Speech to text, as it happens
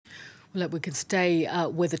Well, look, we can stay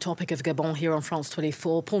with the topic of Gabon here on France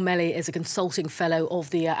 24. Paul Melly is a consulting fellow of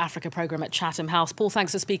the Africa programme at Chatham House. Paul,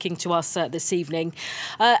 thanks for speaking to us this evening.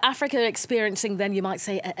 Africa experiencing then, you might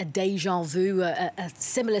say, a déjà vu, a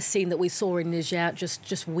similar scene that we saw in Niger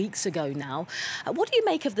just weeks ago now. What do you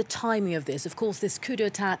make of the timing of this? Of course, this coup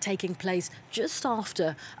d'etat taking place just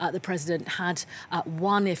after the president had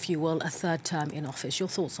won, if you will, a third term in office. Your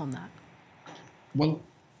thoughts on that? Well,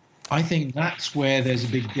 I think that's where there's a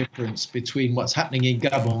big difference between what's happening in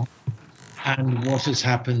Gabon and what has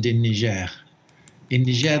happened in Niger. In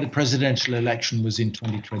Niger, the presidential election was in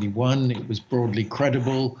 2021. It was broadly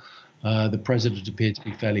credible. The president appeared to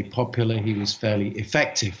be fairly popular. He was fairly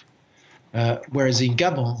effective. Whereas in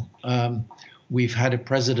Gabon, we've had a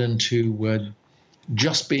president who had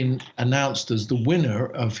just been announced as the winner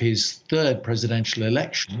of his third presidential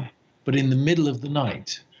election, but in the middle of the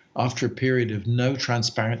night, after a period of no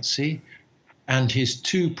transparency, and his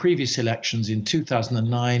two previous elections in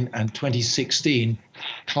 2009 and 2016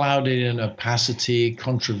 clouded in opacity,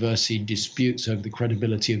 controversy, disputes over the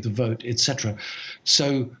credibility of the vote, etc.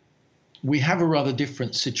 So we have a rather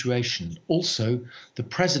different situation. Also, the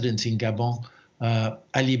president in Gabon,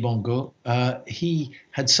 Ali Bongo, he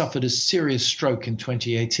had suffered a serious stroke in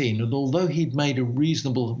 2018, and although he'd made a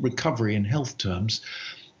reasonable recovery in health terms,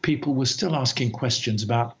 people were still asking questions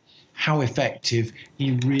about how effective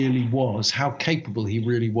he really was, how capable he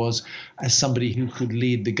really was as somebody who could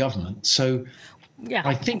lead the government. So yeah,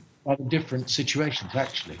 I think are different situations,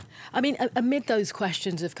 actually. I mean, amid those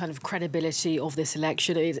questions of kind of credibility of this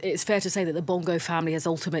election, it's fair to say that the Bongo family has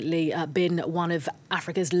ultimately been one of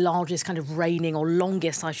Africa's largest kind of reigning, or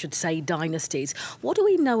longest, I should say, dynasties. What do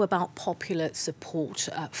we know about popular support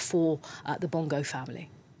for the Bongo family?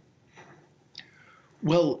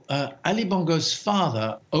 Well, Ali Bongo's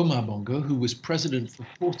father, Omar Bongo, who was president for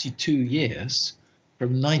 42 years,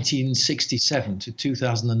 from 1967 to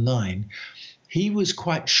 2009, he was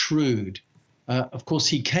quite shrewd. Of course,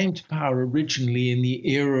 he came to power originally in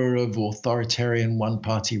the era of authoritarian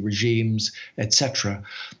one-party regimes, etc.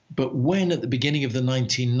 But when, at the beginning of the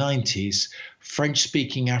 1990s,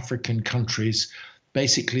 French-speaking African countries,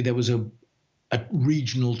 basically there was a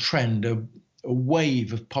regional trend, a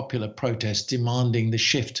wave of popular protest demanding the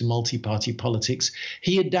shift to multi-party politics,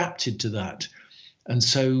 he adapted to that. And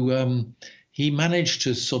so he managed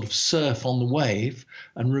to sort of surf on the wave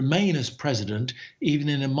and remain as president, even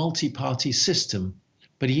in a multi-party system.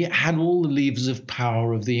 But he had all the levers of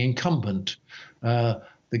power of the incumbent, the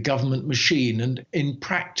government machine. And in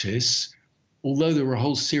practice, although there were a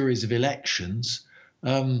whole series of elections,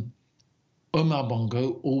 Omar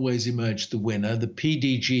Bongo always emerged the winner. The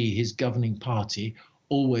PDG, his governing party,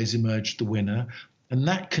 always emerged the winner. And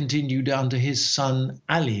that continued under his son,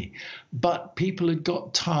 Ali. But people had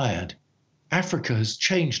got tired. Africa has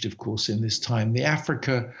changed, of course, in this time. The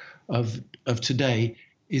Africa of today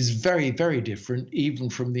is very, very different, even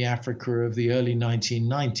from the Africa of the early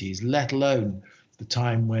 1990s, let alone the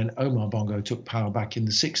time when Omar Bongo took power back in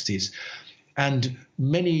the 60s. And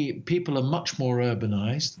many people are much more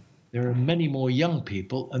urbanized. There are many more young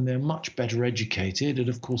people, and they're much better educated. And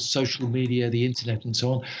of course, social media, the internet, and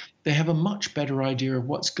so on, they have a much better idea of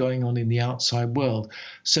what's going on in the outside world.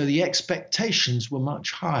 So the expectations were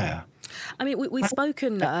much higher. I mean, we've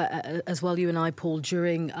spoken as well, you and I, Paul,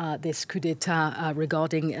 during this coup d'etat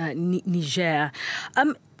regarding Niger.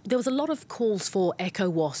 There was a lot of calls for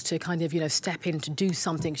ECOWAS to kind of, step in to do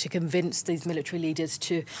something to convince these military leaders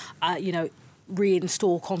to,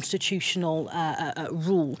 reinstall constitutional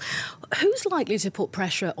rule. Who's likely to put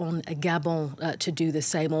pressure on Gabon to do the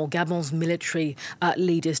same, or Gabon's military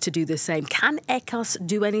leaders to do the same? Can ECOWAS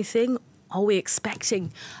do anything? Are we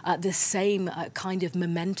expecting the same kind of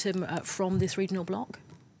momentum from this regional bloc?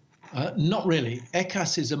 Not really.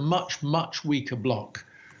 ECOWAS is a much, much weaker bloc.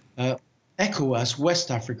 ECOWAS, West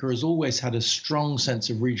Africa, has always had a strong sense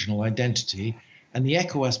of regional identity, and the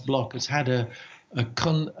ECOWAS bloc has had a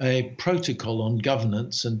protocol on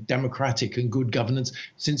governance and democratic and good governance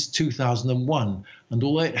since 2001. And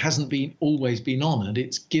although it hasn't always been honoured,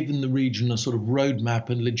 it's given the region a sort of roadmap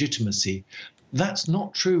and legitimacy. That's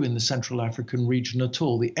not true in the Central African region at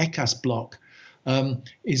all. The ECOWAS bloc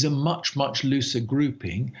is a much, much looser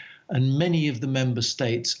grouping, and many of the member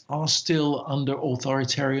states are still under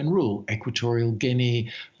authoritarian rule. Equatorial Guinea,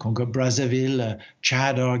 Congo-Brazzaville,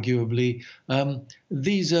 Chad, arguably.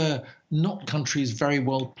 These are not countries very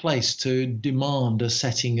well placed to demand a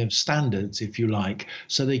setting of standards, if you like.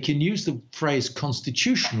 So they can use the phrase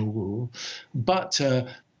constitutional rule, but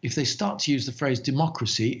if they start to use the phrase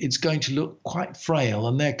democracy, it's going to look quite frail,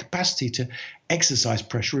 and their capacity to exercise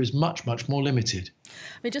pressure is much, much more limited.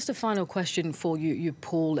 I mean, just a final question for you,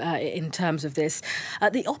 Paul, in terms of this.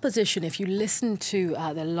 The opposition, if you listen to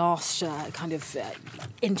the last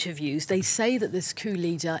interviews, they say that this coup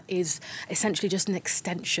leader is essentially just an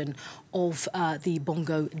extension of the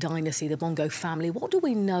Bongo dynasty, the Bongo family. What do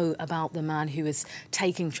we know about the man who is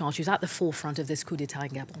taking charge, who's at the forefront of this coup d'etat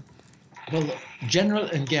in Gabon? Well, General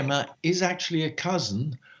Nguema is actually a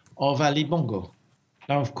cousin of Ali Bongo.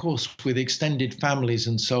 Now, of course, with extended families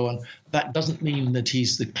and so on, that doesn't mean that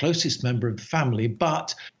he's the closest member of the family,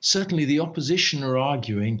 but certainly the opposition are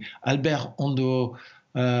arguing Albert Ondo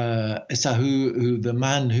Esahu, the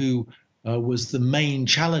man who was the main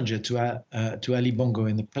challenger to Ali Bongo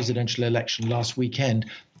in the presidential election last weekend,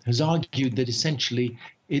 has argued that essentially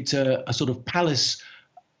it's a sort of palace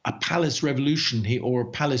revolution, or a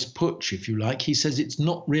palace putsch, if you like. He says it's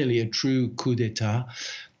not really a true coup d'etat.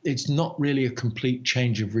 It's not really a complete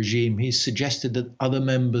change of regime. He's suggested that other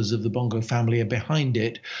members of the Bongo family are behind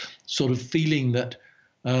it, sort of feeling that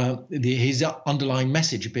his underlying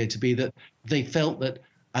message appeared to be that they felt that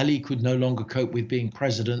Ali could no longer cope with being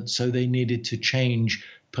president, so they needed to change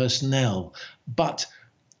personnel. But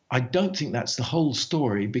I don't think that's the whole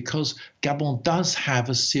story, because Gabon does have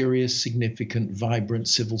a serious, significant, vibrant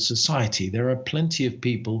civil society. There are plenty of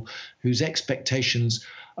people whose expectations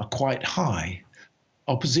are quite high.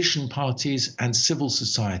 Opposition parties and civil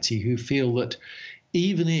society who feel that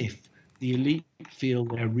even if the elite feel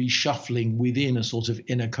they're reshuffling within a sort of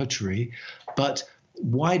inner coterie, but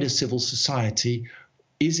wider civil society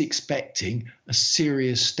is expecting a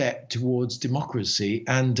serious step towards democracy.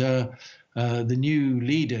 And the new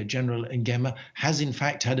leader, General Nguema, has in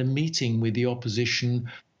fact had a meeting with the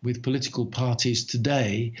opposition, with political parties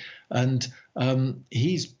today, and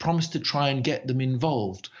he's promised to try and get them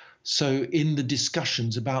involved. So in the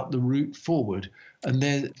discussions about the route forward, and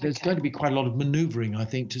there's going to be quite a lot of manoeuvring, I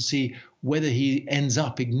think, to see whether he ends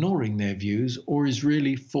up ignoring their views or is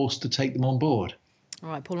really forced to take them on board. All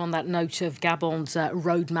right, Paul, on that note of Gabon's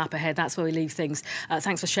roadmap ahead, that's where we leave things.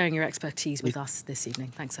 Thanks for sharing your expertise with us this evening.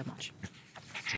 Thanks so much.